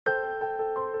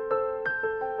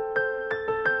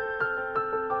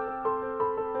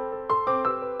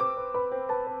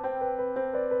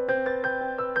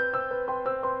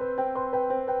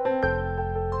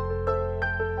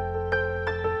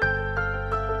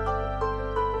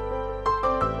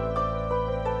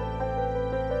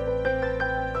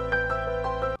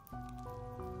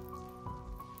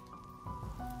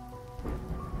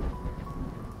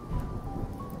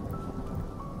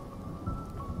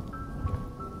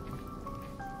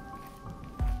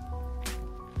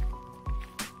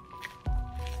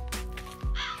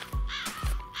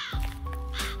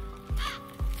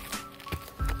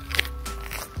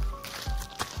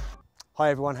Hi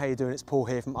everyone, how you doing? It's Paul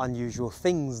here from Unusual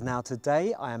Things. Now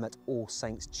today I am at All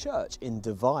Saints Church in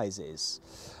Devizes,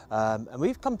 and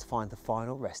we've come to find the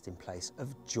final resting place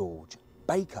of George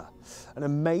Baker, an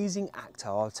amazing actor.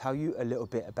 I'll tell you a little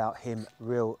bit about him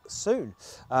real soon.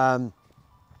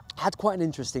 Had quite an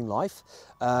interesting life,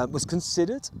 was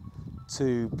considered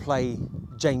to play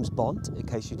James Bond, in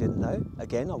case you didn't know.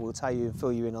 Again, I will tell you and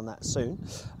fill you in on that soon.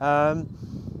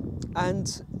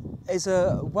 And is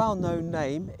a well-known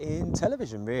name in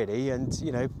television, really, and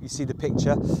you know, you see the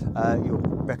picture, you'll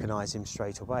recognise him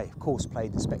straight away. Of course,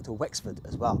 played Inspector Wexford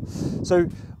as well. So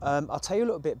I'll tell you a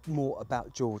little bit more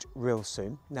about George real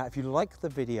soon. Now, if you like the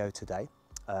video today,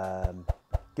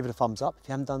 give it a thumbs up. If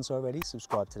you haven't done so already,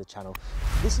 subscribe to the channel.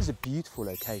 This is a beautiful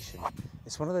location.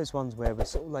 It's one of those ones where we're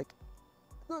sort of like,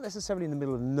 not necessarily in the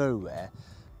middle of nowhere,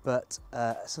 but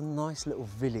it's a nice little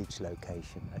village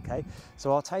location, okay?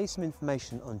 So I'll tell you some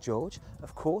information on George.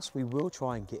 Of course, we will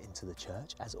try and get into the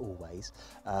church, as always,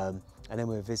 and then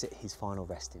we'll visit his final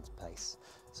resting place.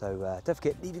 So don't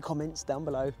forget, leave your comments down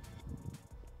below.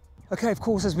 Okay, of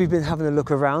course, as we've been having a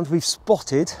look around, we've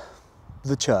spotted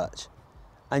the church.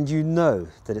 And you know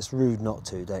that it's rude not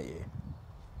to, don't you?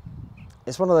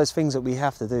 It's one of those things that we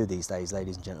have to do these days,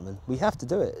 ladies and gentlemen. We have to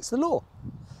do it, it's the law.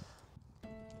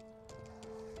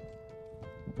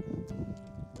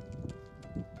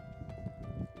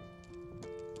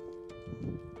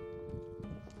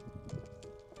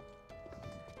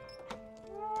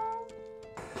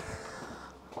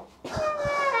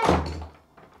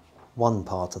 One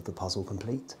part of the puzzle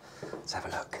complete. Let's have a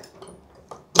look.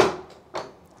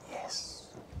 Yes.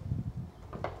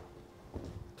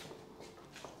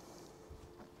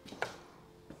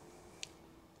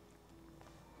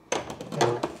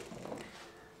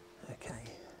 Okay.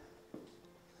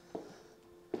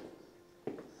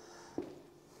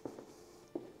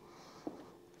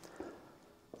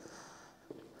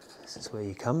 This is where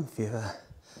you come if you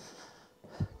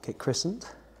get christened.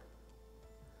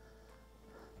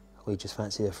 Or you just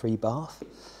fancy a free bath,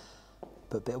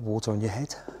 put a bit of water on your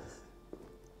head.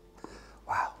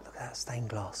 Wow, look at that stained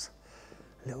glass.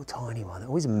 Little tiny one. It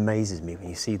always amazes me when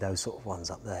you see those sort of ones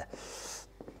up there.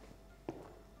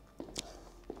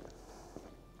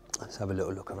 Let's have a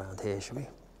little look around here, shall we?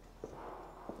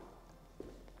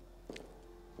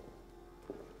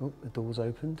 Oh, the door's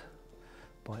opened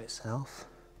by itself.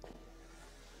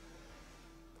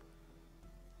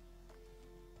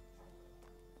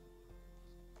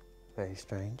 Very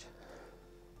strange.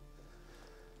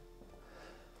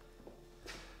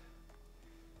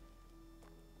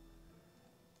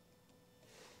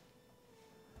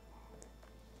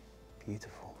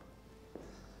 Beautiful.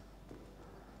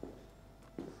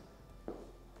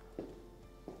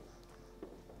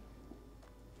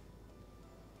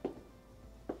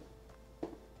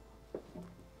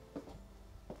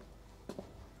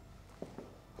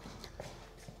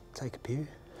 Take a pew.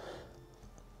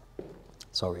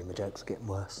 Sorry, my jokes are getting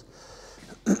worse.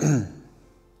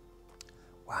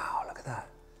 Wow, look at that.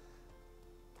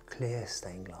 Clear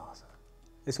stained glass.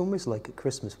 It's almost like at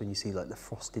Christmas when you see like the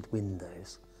frosted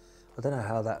windows. I don't know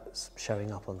how that's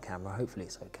showing up on camera. Hopefully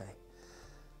it's okay.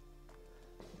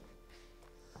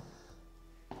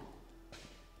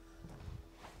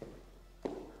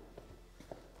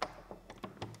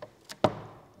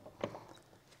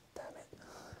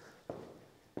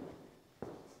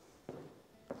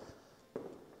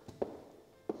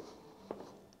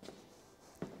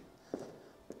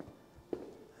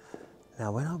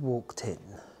 Now, when I walked in,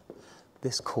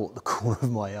 this caught the corner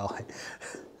of my eye,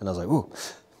 and I was like, "Ooh,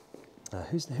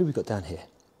 who we got down here?"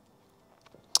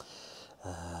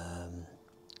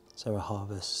 Sarah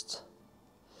Harvest.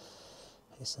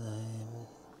 His name.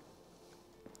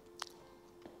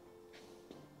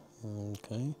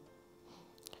 Okay.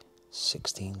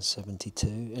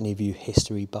 1672. Any of you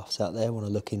history buffs out there want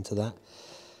to look into that?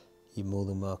 You're more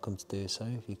than welcome to do so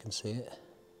if you can see it.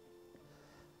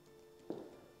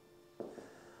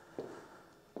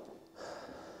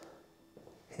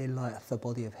 Here lieth the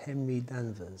body of Henry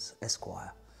Danvers,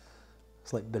 Esquire.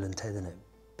 It's like Bill and Ted, isn't it?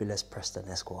 Bill S. Preston,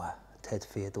 Esquire. Ted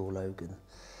Theodore Logan.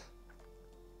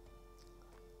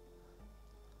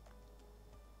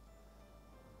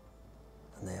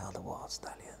 And they are the wild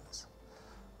stallions.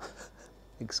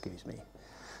 Excuse me.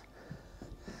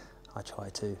 I try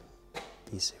to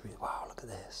be serious. Wow, look at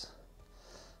this.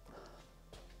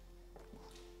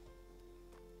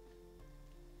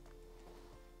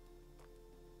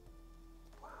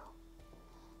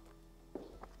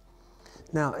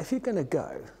 Now, if you're going to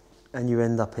go and you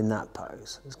end up in that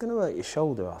pose, it's going to hurt your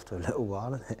shoulder after a little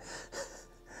while, isn't it?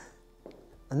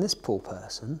 And this poor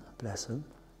person, bless them,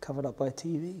 covered up by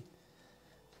TV.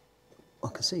 I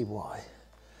can see why.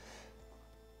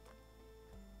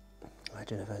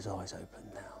 Imagine if those eyes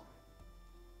open now.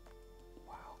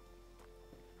 Wow.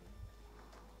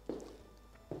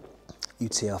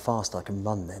 You'd see how fast I can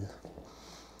run then.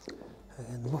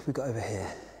 And what have we got over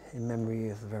here? In memory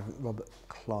of the Reverend Robert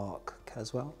Clark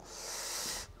Caswell.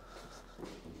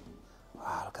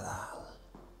 Wow, look at that.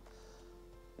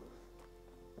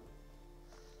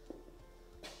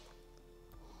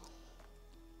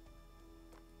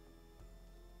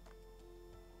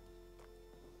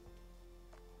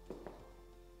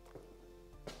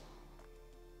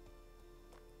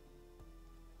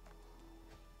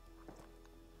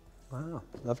 Wow,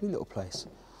 lovely little place.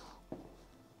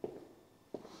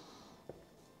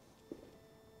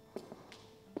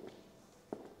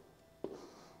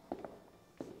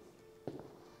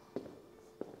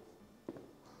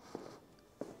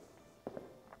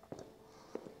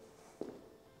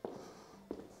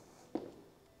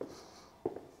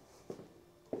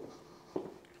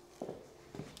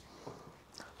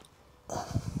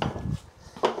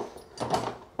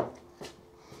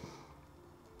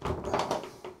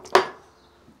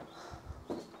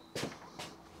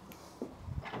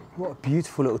 What a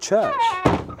beautiful little church.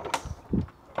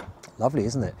 Lovely,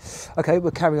 isn't it? Okay, we'll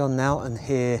carry on now and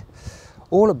hear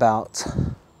all about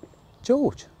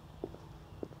George.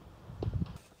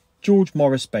 George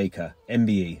Morris Baker,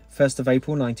 MBE, 1st of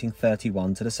April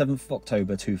 1931 to the 7th of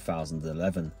October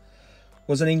 2011,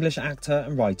 was an English actor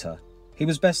and writer. He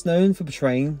was best known for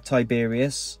portraying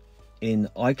Tiberius in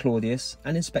I, Claudius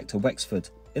and Inspector Wexford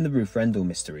in the Ruth Rendell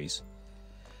Mysteries.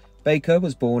 Baker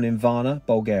was born in Varna,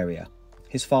 Bulgaria.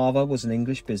 His father was an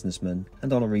English businessman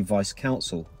and honorary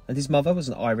vice-consul, and his mother was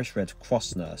an Irish Red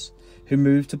Cross nurse who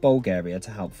moved to Bulgaria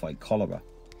to help fight cholera.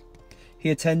 He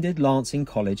attended Lancing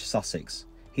College, Sussex.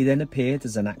 He then appeared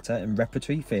as an actor in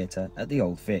repertory theatre at the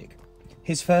Old Vic.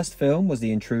 His first film was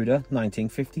The Intruder,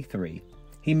 1953.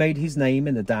 He made his name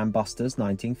in The Dam Busters,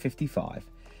 1955,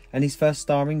 and his first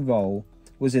starring role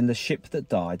was in The Ship That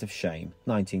Died of Shame,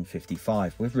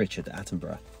 1955, with Richard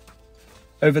Attenborough.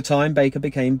 Over time, Baker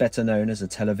became better known as a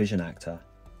television actor.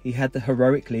 He had the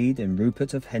heroic lead in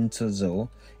Rupert of Hentzau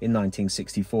in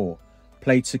 1964,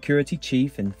 played security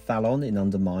chief in Fallon in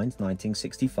Undermined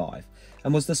 1965,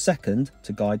 and was the second,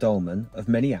 to Guy Dolman, of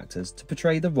many actors to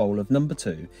portray the role of number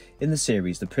 2 in the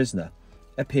series The Prisoner,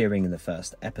 appearing in the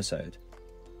first episode.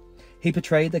 He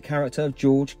portrayed the character of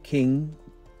George King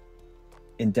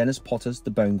in Dennis Potter's The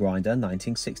Bone Grinder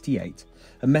 1968,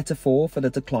 a metaphor for the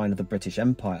decline of the British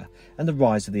Empire and the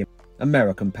rise of the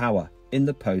American power in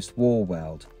the post-war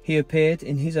world. He appeared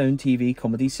in his own TV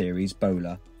comedy series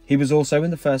Bowler. He was also in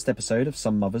the first episode of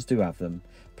Some Mothers Do Have Them,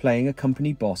 playing a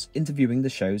company boss interviewing the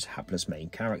show's hapless main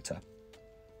character.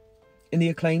 In the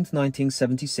acclaimed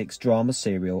 1976 drama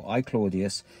serial I,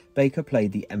 Claudius, Baker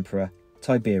played the Emperor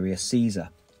Tiberius Caesar.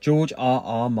 George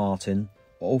R.R. Martin,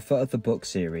 author of the book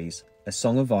series A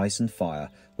Song of Ice and Fire,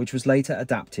 which was later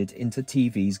adapted into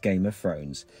TV's Game of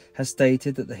Thrones, has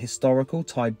stated that the historical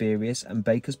Tiberius and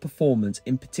Baker's performance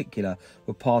in particular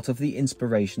were part of the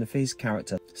inspiration for his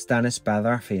character Stannis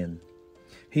Baratheon.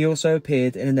 He also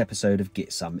appeared in an episode of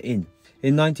Get Some In.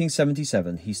 In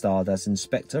 1977, he starred as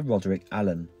Inspector Roderick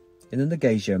Allen in the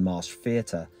Nagajo Marsh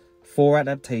Theatre, 4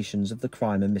 adaptations of the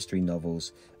crime and mystery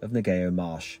novels of Nagajo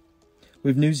Marsh,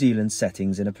 with New Zealand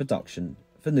settings in a production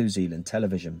for New Zealand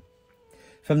television.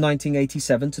 From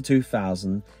 1987 to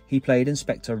 2000, he played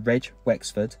Inspector Reg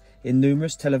Wexford in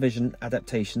numerous television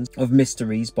adaptations of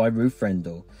Mysteries by Ruth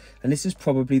Rendell, and this is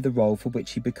probably the role for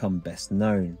which he became best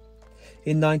known.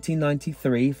 In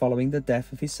 1993, following the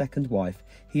death of his second wife,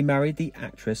 he married the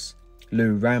actress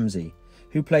Lou Ramsey,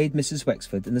 who played Mrs.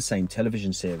 Wexford in the same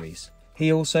television series.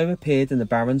 He also appeared in The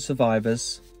Barren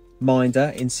Survivors,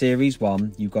 Minder in Series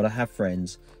 1, You Gotta Have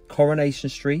Friends, Coronation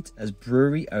Street as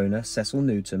brewery owner Cecil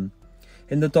Newton,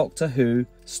 in the Doctor Who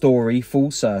story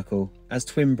Full Circle as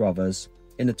twin brothers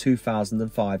in a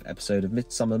 2005 episode of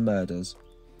Midsummer Murders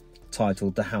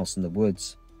titled The House in the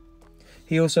Woods.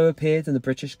 He also appeared in the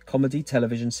British comedy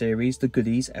television series The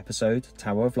Goodies episode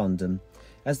Tower of London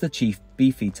as the Chief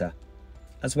Beefeater,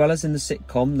 as well as in the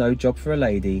sitcom No Job for a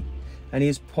Lady, and he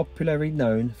is popularly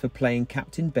known for playing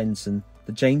Captain Benson,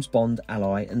 the James Bond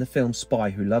ally in the film Spy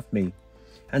Who Loved Me,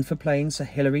 and for playing Sir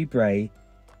Hilary Bray,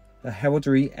 a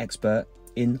heraldry expert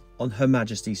on Her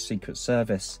Majesty's Secret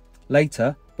Service.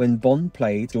 Later, when Bond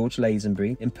played George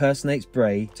Lazenby impersonates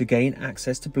Bray to gain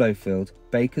access to Blofeld,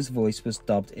 Baker's voice was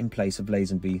dubbed in place of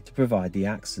Lazenby to provide the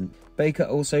accent. Baker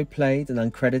also played an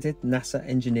uncredited NASA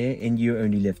engineer in You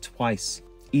Only Live Twice.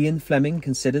 Ian Fleming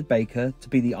considered Baker to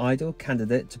be the ideal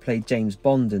candidate to play James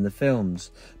Bond in the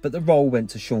films, but the role went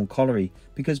to Sean Connery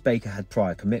because Baker had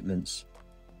prior commitments.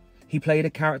 He played a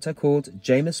character called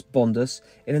James Bondus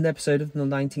in an episode of the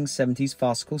 1970s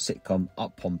farcical sitcom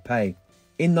Up Pompeii.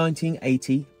 In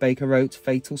 1980, Baker wrote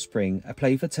Fatal Spring, a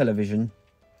play for television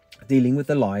dealing with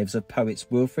the lives of poets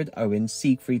Wilfred Owen,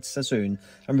 Siegfried Sassoon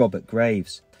and Robert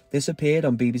Graves. This appeared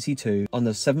on BBC Two on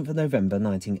the 7th of November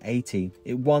 1980.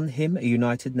 It won him a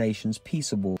United Nations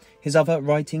Peace Award. His other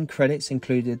writing credits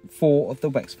included 4 of the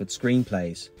Wexford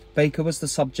screenplays. Baker was the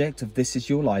subject of This Is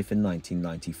Your Life in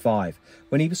 1995,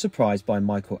 when he was surprised by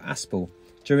Michael Aspel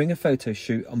during a photo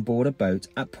shoot on board a boat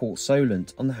at Port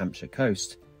Solent on the Hampshire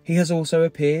coast. He has also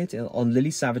appeared on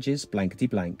Lily Savage's Blankety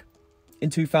Blank. In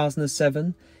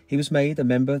 2007, he was made a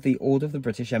member of the Order of the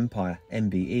British Empire,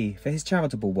 MBE, for his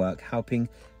charitable work helping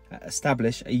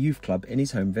establish a youth club in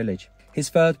his home village. His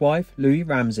third wife, Louise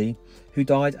Ramsey, who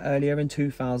died earlier in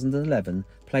 2011,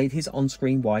 played his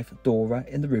on-screen wife, Dora,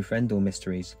 in the Ruth Rendell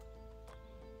Mysteries.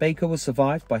 Baker was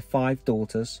survived by 5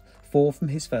 daughters, 4 from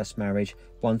his first marriage,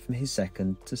 1 from his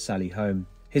second, to Sally Home.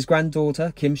 His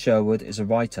granddaughter, Kim Sherwood, is a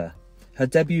writer. Her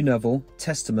debut novel,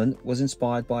 Testament, was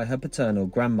inspired by her paternal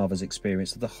grandmother's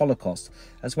experience of the Holocaust,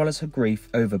 as well as her grief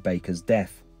over Baker's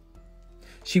death.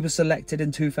 She was selected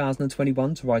in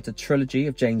 2021 to write a trilogy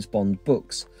of James Bond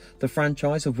books, the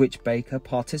franchise of which Baker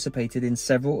participated in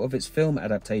several of its film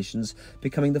adaptations,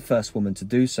 becoming the first woman to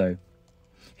do so.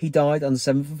 He died on the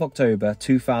 7th of October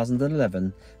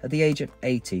 2011 at the age of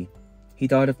 80. He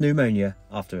died of pneumonia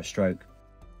after a stroke.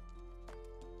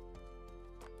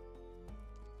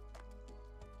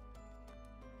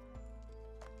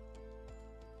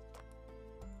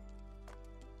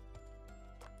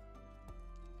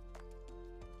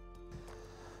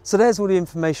 So there's all the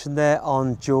information there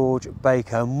on George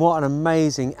Baker, and what an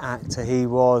amazing actor he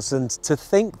was, and to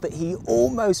think that he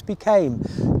almost became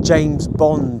James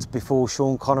Bond before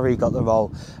Sean Connery got the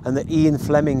role, and that Ian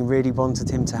Fleming really wanted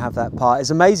him to have that part is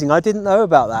amazing. I didn't know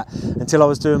about that until I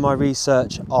was doing my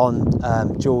research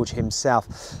on George himself.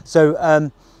 So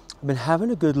I've been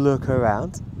having a good look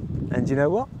around, and you know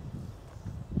what?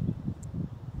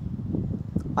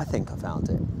 I think I found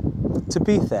it. To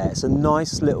be fair, it's a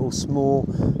nice little small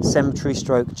cemetery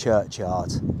stroke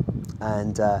churchyard,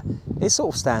 and it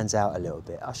sort of stands out a little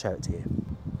bit. I'll show it to you.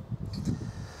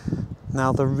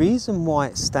 Now the reason why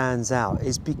it stands out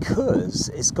is because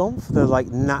it's gone for the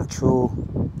natural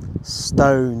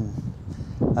stone.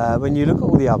 When you look at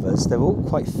all the others, they're all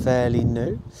quite fairly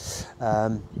new.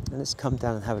 And let's come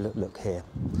down and have a look here.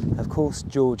 Of course,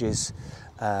 George's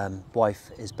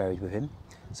wife is buried with him.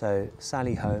 So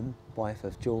Sally Home, wife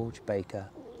of George Baker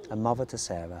and mother to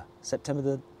Sarah,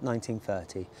 September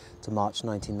 1930 to March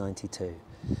 1992.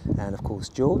 And of course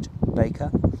George Baker,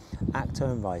 actor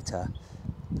and writer,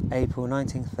 April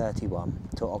 1931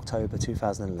 to October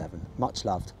 2011. Much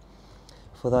loved.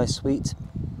 For thy sweet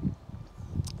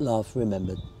love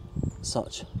remembered,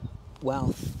 such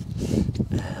wealth.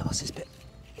 What's this bit?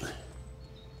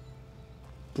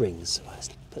 Brings. Let's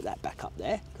put that back up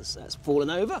there because that's fallen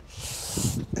over.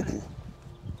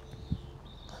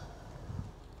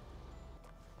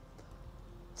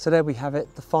 So there we have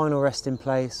it, the final resting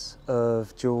place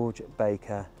of George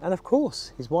Baker, and of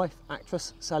course his wife,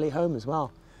 actress Sally Home as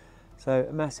well. So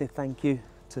a massive thank you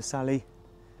to Sally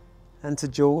and to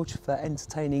George for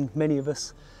entertaining many of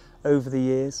us over the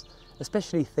years,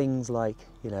 especially things like,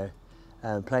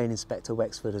 playing Inspector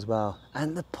Wexford as well,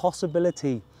 and the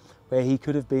possibility where he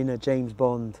could have been a James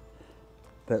Bond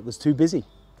but was too busy.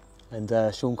 And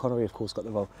Sean Connery of course got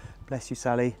the role. Bless you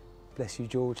Sally, bless you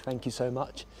George, thank you so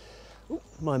much. Ooh,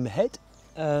 mind my head.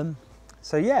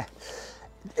 So yeah,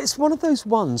 it's one of those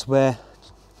ones where,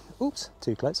 oops,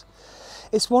 too close.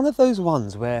 It's one of those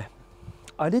ones where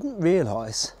I didn't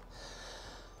realise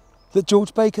that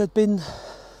George Baker had been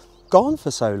gone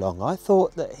for so long. I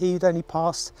thought that he'd only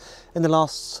passed in the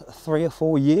last 3 or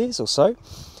 4 years or so.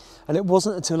 And it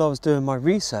wasn't until I was doing my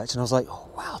research and I was like, oh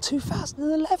wow,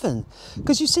 2011.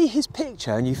 Because you see his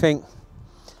picture and you think,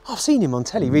 I've seen him on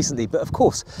telly recently, but of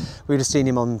course we'd have seen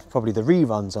him on probably the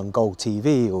reruns on Gold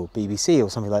TV or BBC or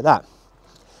something like that.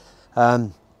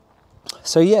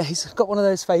 So yeah, he's got one of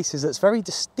those faces that's very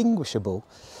distinguishable,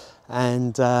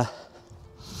 and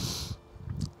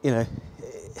it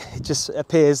just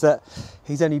appears that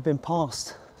he's only been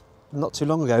passed not too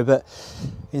long ago, but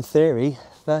in theory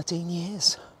 13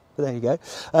 years. But there you go.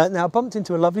 Now I bumped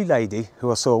into a lovely lady who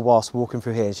I saw whilst walking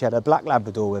through here. She had a black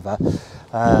Labrador with her.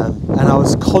 and I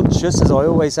was conscious, as I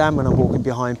always am when I'm walking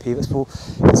behind people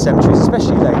in cemeteries,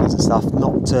 especially ladies and stuff,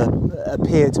 not to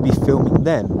appear to be filming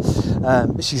them.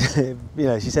 But she said,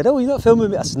 "Oh, you're not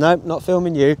filming me?" I said, "No, not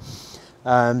filming you."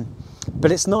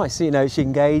 But it's nice, you know, she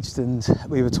engaged and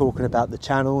we were talking about the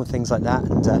channel and things like that,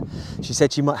 and she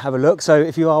said she might have a look. So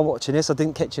if you are watching this, I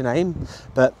didn't catch your name,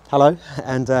 but hello,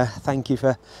 and thank you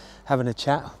for having a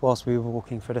chat whilst we were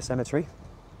walking through the cemetery.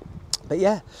 But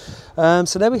yeah,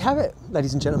 so there we have it,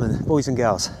 ladies and gentlemen, boys and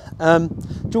girls.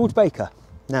 George Baker.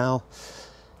 Now,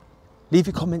 leave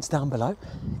your comments down below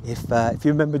if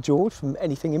you remember George from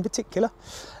anything in particular.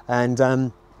 And,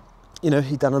 you know,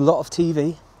 he'd done a lot of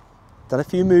TV, done a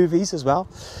few movies as well.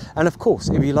 And of course,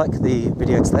 if you like the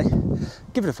video today,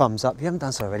 give it a thumbs up. If you haven't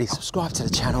done so already, subscribe to the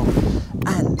channel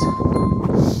and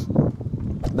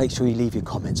make sure you leave your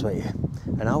comments, won't you?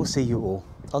 And I will see you all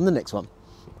on the next one.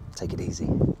 Take it easy.